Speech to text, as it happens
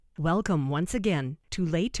Welcome once again to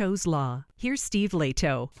Leto's Law. Here's Steve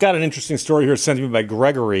Leto. Got an interesting story here sent to me by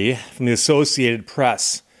Gregory from the Associated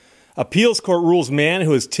Press. Appeals court rules man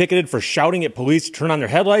who is ticketed for shouting at police to turn on their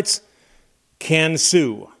headlights can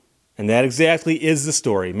sue. And that exactly is the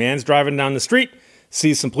story. Man's driving down the street,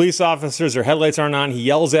 sees some police officers, their headlights aren't on. He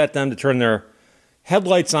yells at them to turn their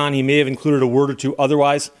headlights on. He may have included a word or two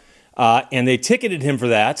otherwise. And they ticketed him for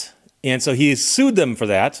that. And so he sued them for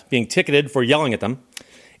that, being ticketed for yelling at them.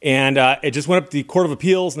 And it just went up to the Court of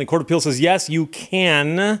Appeals, and the Court of Appeals says, yes, you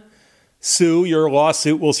can sue. Your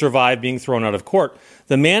lawsuit will survive being thrown out of court.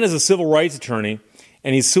 The man is a civil rights attorney,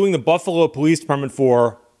 and he's suing the Buffalo Police Department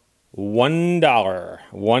for $1.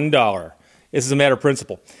 $1. This is a matter of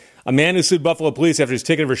principle. A man who sued Buffalo Police after he's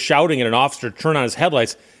ticketed for shouting at an officer to turn on his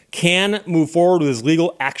headlights can move forward with his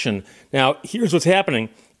legal action. Now, here's what's happening,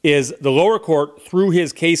 is the lower court threw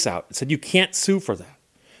his case out. It said you can't sue for that.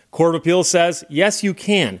 Court of Appeals says, yes, you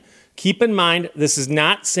can. Keep in mind, this is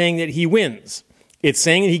not saying that he wins. It's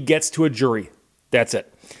saying that he gets to a jury. That's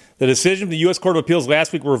it. The decision of the U.S. Court of Appeals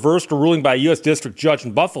last week reversed a ruling by a U.S. district judge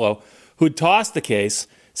in Buffalo who tossed the case,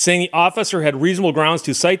 saying the officer had reasonable grounds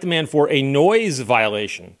to cite the man for a noise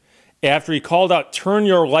violation after he called out, "Turn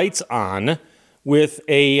your lights on," with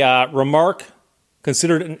a remark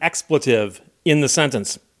considered an expletive in the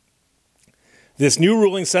sentence. This new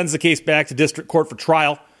ruling sends the case back to district court for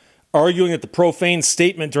trial, arguing that the profane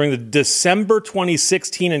statement during the December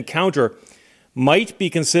 2016 encounter might be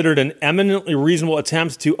considered an eminently reasonable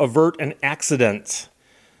attempt to avert an accident.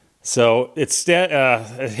 So it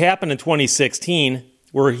happened in 2016.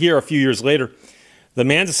 We're here a few years later. The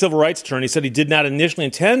man's a civil rights attorney. Said he did not initially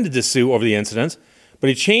intend to sue over the incident, but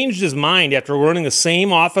he changed his mind after learning the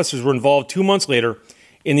same officers were involved 2 months later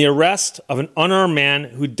in the arrest of an unarmed man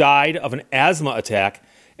who died of an asthma attack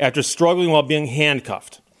after struggling while being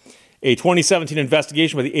handcuffed. A 2017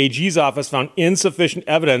 investigation by the AG's office found insufficient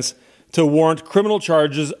evidence to warrant criminal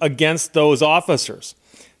charges against those officers.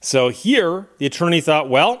 So here, the attorney thought,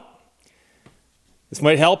 well, this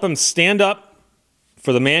might help him stand up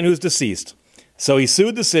for the man who's deceased. So he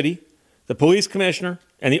sued the city, the police commissioner,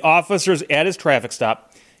 and the officers at his traffic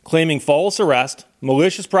stop, claiming false arrest,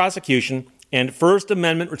 malicious prosecution, and First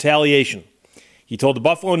Amendment retaliation. He told the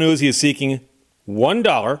Buffalo News he is seeking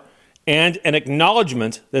 $1 and an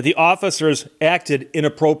acknowledgement that the officers acted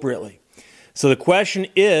inappropriately. So the question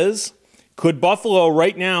is, could Buffalo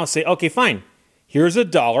right now say, okay, fine, here's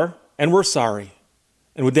 $1 and we're sorry?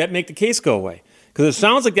 And would that make the case go away? Because it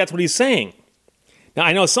sounds like that's what he's saying. Now,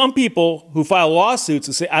 I know some people who file lawsuits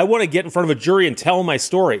and say, I want to get in front of a jury and tell my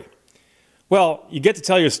story. Well, you get to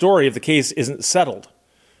tell your story if the case isn't settled.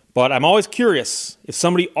 But I'm always curious, if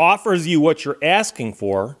somebody offers you what you're asking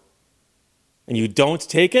for and you don't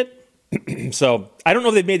take it. So I don't know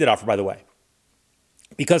if they've made that offer, by the way,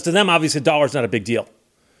 because to them, obviously, $1 is not a big deal.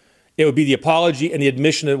 It would be the apology and the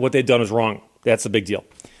admission that what they'd done is wrong. That's a big deal.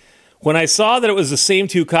 When I saw that it was the same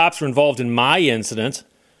two cops who were involved in my incident,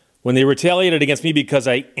 when they retaliated against me because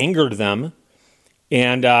I angered them,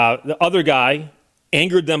 and the other guy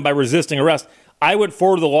angered them by resisting arrest, I went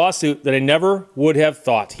forward with a lawsuit that I never would have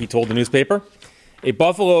thought, he told the newspaper. A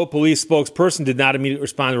Buffalo police spokesperson did not immediately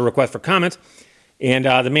respond to a request for comment, and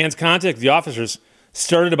the man's contact with the officers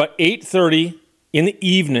started about 8:30 in the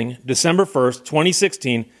evening, December 1st,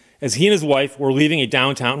 2016, as he and his wife were leaving a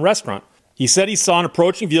downtown restaurant. He said he saw an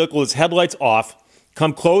approaching vehicle with its headlights off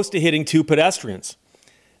come close to hitting two pedestrians.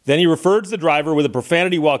 Then he referred to the driver with a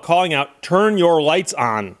profanity while calling out, "Turn your lights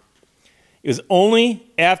on." It was only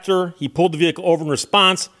after he pulled the vehicle over in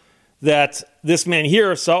response that this man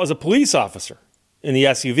here saw it was a police officer in the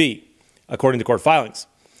SUV, according to court filings.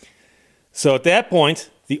 So at that point,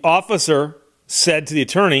 the officer said to the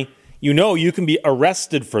attorney, you can be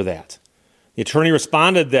arrested for that. The attorney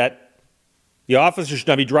responded that the officer should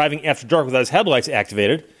not be driving after dark without his headlights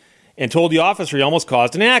activated, and told the officer he almost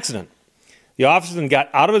caused an accident. The officer then got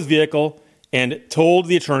out of his vehicle and told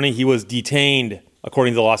the attorney he was detained,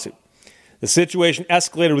 according to the lawsuit. The situation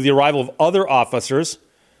escalated with the arrival of other officers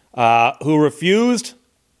who refused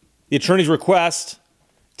the attorney's request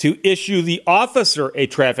to issue the officer a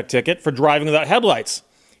traffic ticket for driving without headlights.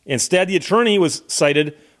 Instead, the attorney was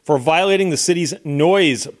cited for violating the city's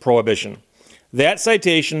noise prohibition. That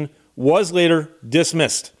citation was later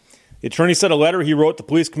dismissed. The attorney said a letter he wrote the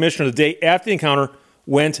police commissioner the day after the encounter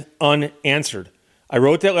went unanswered. I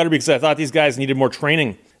wrote that letter because I thought these guys needed more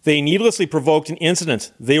training. They needlessly provoked an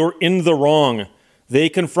incident. They were in the wrong. They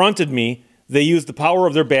confronted me. They used the power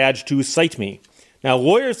of their badge to cite me. Now,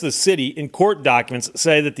 lawyers of the city in court documents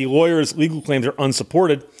say that the lawyer's legal claims are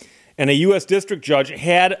unsupported, and a U.S. district judge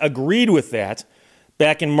had agreed with that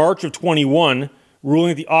back in March of 21, ruling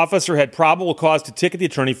that the officer had probable cause to ticket the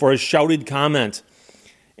attorney for his shouted comment.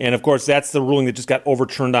 And, of course, that's the ruling that just got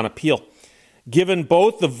overturned on appeal. Given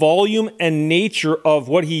both the volume and nature of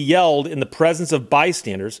what he yelled in the presence of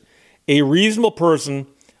bystanders, a reasonable person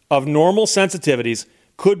of normal sensitivities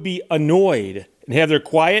could be annoyed and have their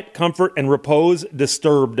quiet, comfort, and repose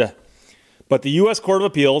disturbed. But the U.S. Court of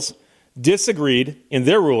Appeals disagreed in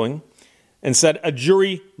their ruling and said a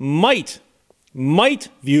jury might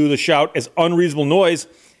view the shout as unreasonable noise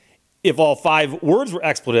if all 5 words were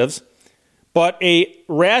expletives, but a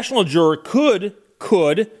rational juror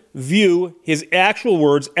could view his actual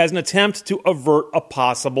words as an attempt to avert a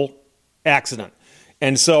possible accident.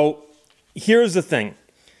 And so here's the thing.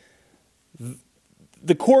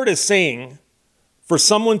 The court is saying for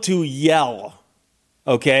someone to yell,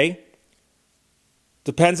 okay,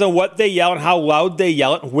 depends on what they yell and how loud they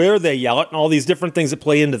yell it and where they yell it and all these different things that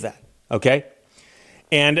play into that, okay?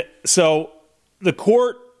 And so the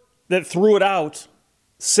court that threw it out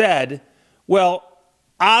said, well,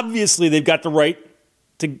 obviously they've got the right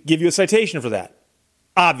to give you a citation for that.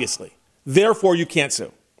 Obviously. Therefore, you can't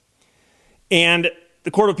sue. And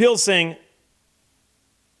the Court of Appeals is saying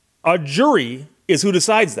a jury is who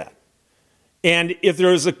decides that. And if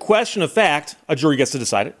there is a question of fact, a jury gets to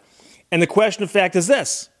decide it. And the question of fact is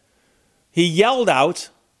this. He yelled out,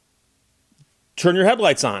 "Turn your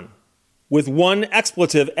headlights on," with 1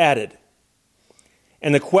 expletive added.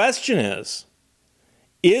 And the question is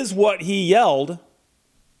what he yelled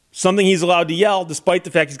something he's allowed to yell despite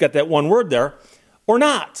the fact he's got that 1 word there, or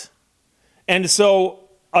not? And so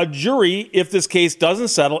a jury, if this case doesn't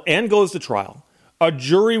settle and goes to trial, a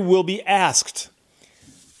jury will be asked,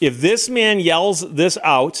 if this man yells this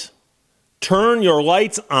out, "Turn your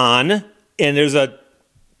lights on," and there's a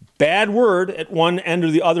bad word at one end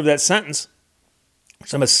or the other of that sentence,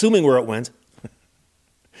 so I'm assuming where it went.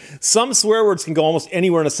 Some swear words can go almost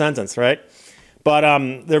anywhere in a sentence, right? But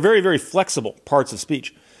they're very, very flexible parts of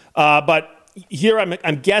speech. But here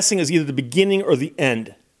I'm guessing is either the beginning or the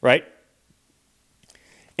end, right?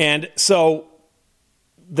 And so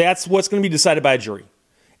that's what's going to be decided by a jury.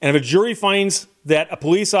 And if a jury finds that a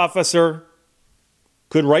police officer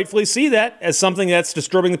could rightfully see that as something that's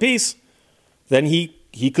disturbing the peace, then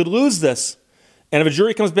he could lose this. And if a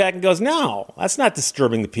jury comes back and goes, no, that's not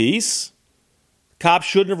disturbing the peace, cops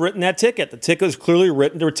shouldn't have written that ticket. The ticket was clearly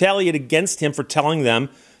written to retaliate against him for telling them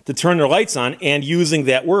to turn their lights on and using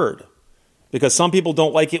that word. Because some people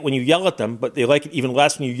don't like it when you yell at them, but they like it even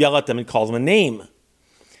less when you yell at them and call them a name.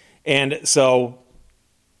 And so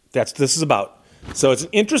that's what this is about. So it's an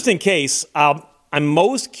interesting case. I'm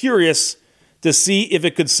most curious to see if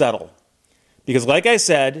it could settle. Because like I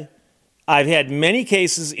said, I've had many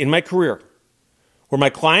cases in my career where my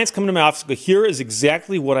clients come to my office and go, here is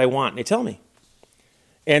exactly what I want. And they tell me.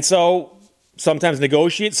 And so sometimes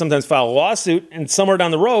negotiate, sometimes file a lawsuit, and somewhere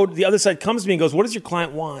down the road, the other side comes to me and goes, what does your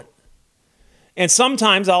client want? And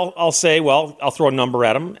sometimes I'll say, well, I'll throw a number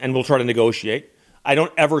at them, and we'll try to negotiate. I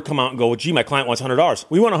don't ever come out and go, gee, my client wants $100.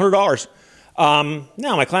 We want $100.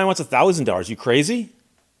 No, my client wants $1,000. You crazy?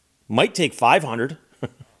 Might take $500.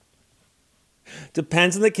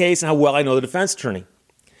 Depends on the case and how well I know the defense attorney.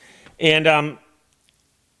 And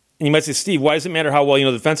you might say, Steve, why does it matter how well you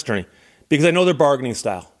know the defense attorney? Because I know their bargaining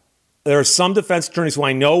style. There are some defense attorneys who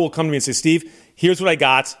I know will come to me and say, Steve, here's what I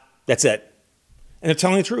got. That's it. And they're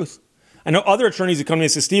telling the truth. I know other attorneys who come to me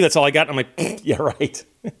and say, Steve, that's all I got. And I'm like, yeah, right.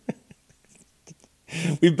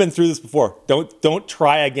 We've been through this before. Don't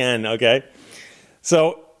try again, okay?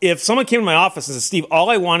 So if someone came to my office and said, Steve, all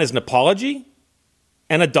I want is an apology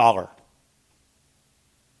and $1,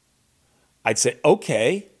 I'd say,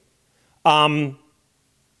 okay. What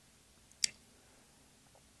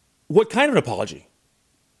kind of an apology?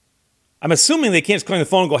 I'm assuming they can't just call on the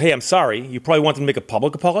phone and go, hey, I'm sorry. You probably want them to make a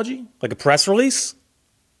public apology, like a press release.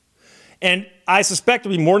 And I suspect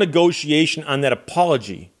there'll be more negotiation on that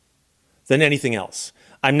apology than anything else.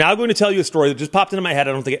 I'm now going to tell you a story that just popped into my head.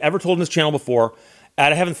 I don't think I ever told on this channel before.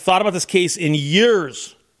 And I haven't thought about this case in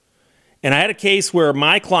years. And I had a case where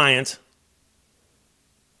my client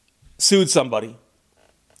sued somebody,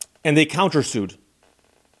 and they countersued.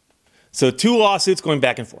 So 2 lawsuits going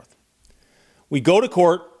back and forth. We go to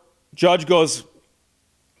court. Judge goes,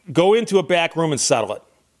 go into a back room and settle it.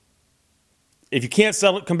 If you can't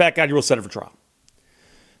settle it, come back out here, we'll set it for trial.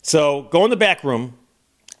 So go in the back room,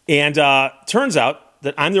 and turns out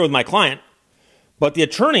that I'm there with my client, but the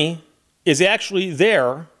attorney is actually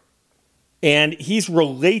there, and he's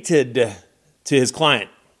related to his client.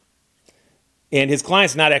 And his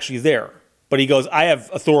client's not actually there, but he goes, I have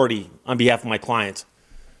authority on behalf of my client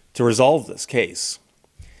to resolve this case.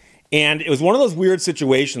 And it was one of those weird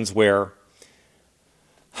situations where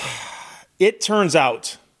it turns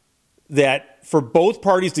out that for both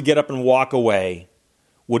parties to get up and walk away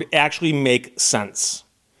would actually make sense.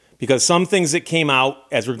 Because some things that came out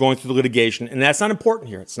as we're going through the litigation, and that's not important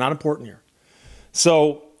here. It's not important here.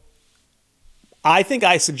 So I think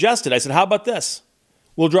I suggested, I said, how about this?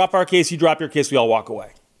 We'll drop our case, you drop your case, we all walk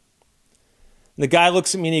away. And the guy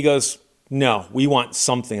looks at me and he goes, no, we want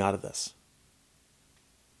something out of this.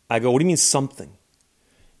 I go, what do you mean something?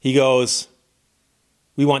 He goes,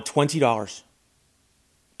 we want $20.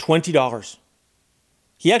 $20.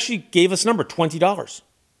 He actually gave us a number, $20.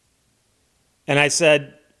 And I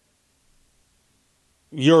said,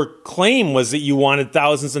 your claim was that you wanted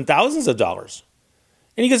thousands and thousands of dollars.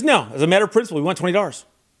 And he goes, no, as a matter of principle, we want $20.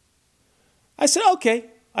 I said, okay.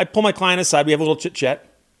 I pull my client aside. We have a little chit-chat.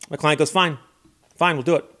 My client goes, fine, we'll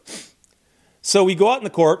do it. So we go out in the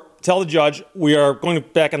court, tell the judge, we are going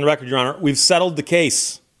back on the record, Your Honor, we've settled the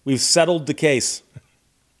case. We've settled the case.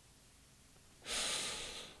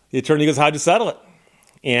 The attorney goes, how'd you settle it?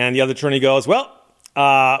 And the other attorney goes, well,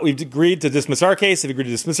 we've agreed to dismiss our case. They've agreed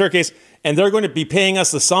to dismiss our case, and they're going to be paying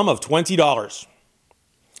us the sum of $20.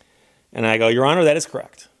 And I go, Your Honor, that is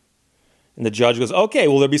correct. And the judge goes, okay,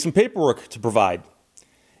 will there be some paperwork to provide?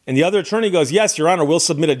 And the other attorney goes, yes, Your Honor, we'll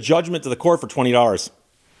submit a judgment to the court for $20.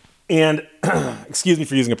 And, excuse me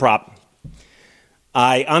for using a prop,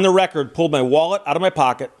 I, on the record, pulled my wallet out of my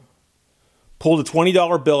pocket, pulled a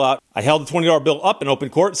 $20 bill out. I held the $20 bill up in open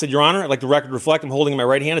court and said, Your Honor, I'd like the record to reflect I'm holding in my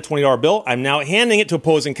right hand a $20 bill. I'm now handing it to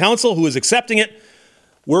opposing counsel who is accepting it.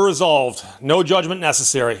 We're resolved. No judgment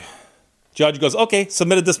necessary. Judge goes, okay,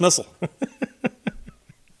 submit a dismissal.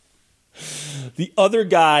 The other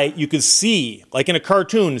guy, you could see, like in a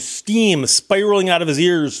cartoon, steam spiraling out of his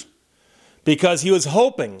ears because he was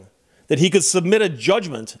hoping that he could submit a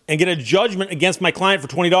judgment and get a judgment against my client for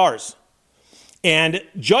 $20. And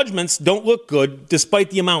judgments don't look good despite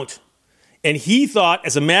the amount. And he thought,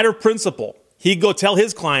 as a matter of principle, he'd go tell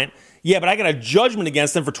his client, yeah, but I got a judgment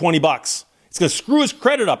against them for $20. It's going to screw his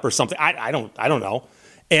credit up or something. I don't know.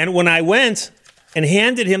 And when I went and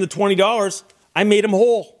handed him the $20, I made him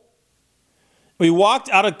whole. We walked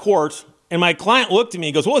out of court, and my client looked at me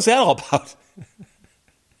and goes, what was that all about?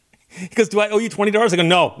 He goes, do I owe you $20? I go,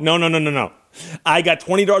 no. I got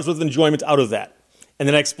 $20 worth of enjoyment out of that. And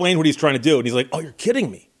then I explained what he's trying to do. And he's like, oh, you're kidding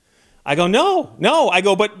me. I go, no. I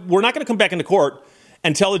go, but we're not going to come back into court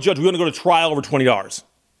and tell the judge we're going to go to trial over $20.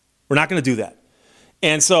 We're not going to do that.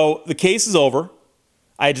 And so the case is over.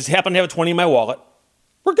 I just happen to have a 20 in my wallet.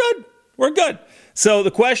 We're good. So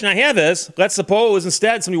the question I have is, let's suppose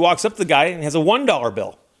instead somebody walks up to the guy and has a $1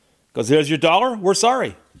 bill. Goes, there's your dollar. We're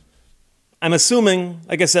sorry. I'm assuming,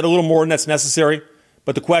 like I said, a little more than that's necessary.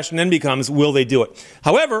 But the question then becomes, will they do it?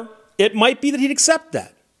 However, it might be that he'd accept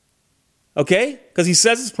that. Okay? Because he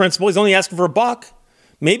says his principle. He's only asking for $1.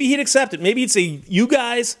 Maybe he'd accept it. Maybe he'd say, you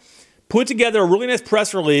guys put together a really nice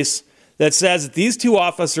press release that says that these two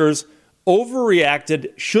officers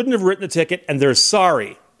overreacted, shouldn't have written the ticket, and they're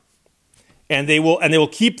sorry. And they will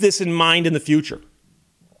keep this in mind in the future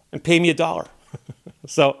and pay me $1.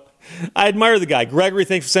 So I admire the guy. Gregory,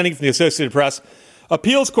 thanks for sending it from the Associated Press.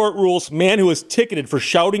 Appeals court rules, man who is ticketed for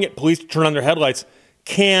shouting at police to turn on their headlights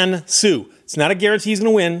can sue. It's not a guarantee he's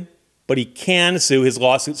going to win, but he can sue. His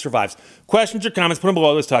lawsuit survives. Questions or comments, put them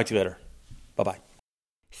below. Let's talk to you later. Bye-bye.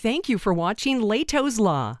 Thank you for watching Leto's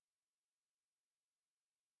Law.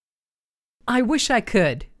 I wish I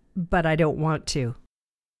could, but I don't want to.